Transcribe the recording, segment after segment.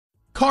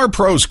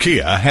CarPros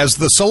Kia has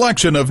the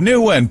selection of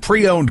new and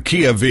pre-owned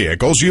Kia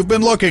vehicles you've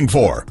been looking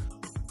for.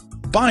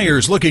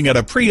 Buyers looking at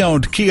a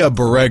pre-owned Kia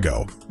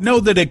Borrego know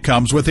that it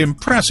comes with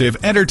impressive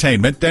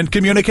entertainment and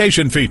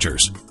communication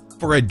features.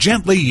 For a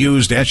gently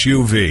used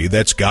SUV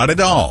that's got it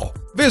all,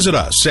 visit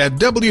us at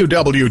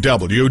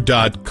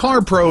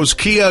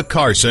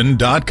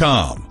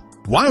www.carproskiacarson.com.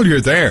 While you're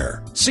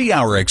there, see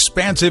our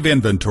expansive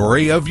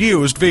inventory of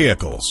used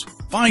vehicles.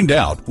 Find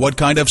out what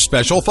kind of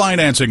special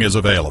financing is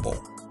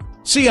available.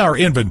 See our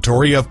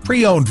inventory of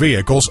pre-owned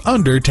vehicles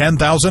under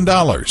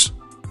 $10,000.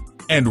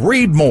 And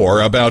read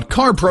more about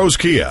CarPros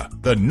Kia,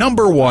 the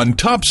 #1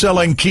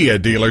 top-selling Kia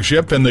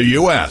dealership in the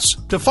U.S.,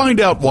 to find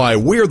out why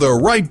we're the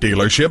right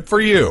dealership for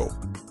you.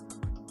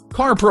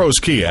 CarPros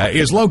Kia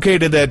is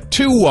located at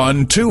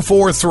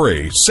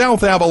 21243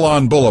 South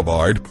Avalon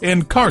Boulevard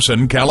in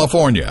Carson,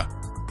 California.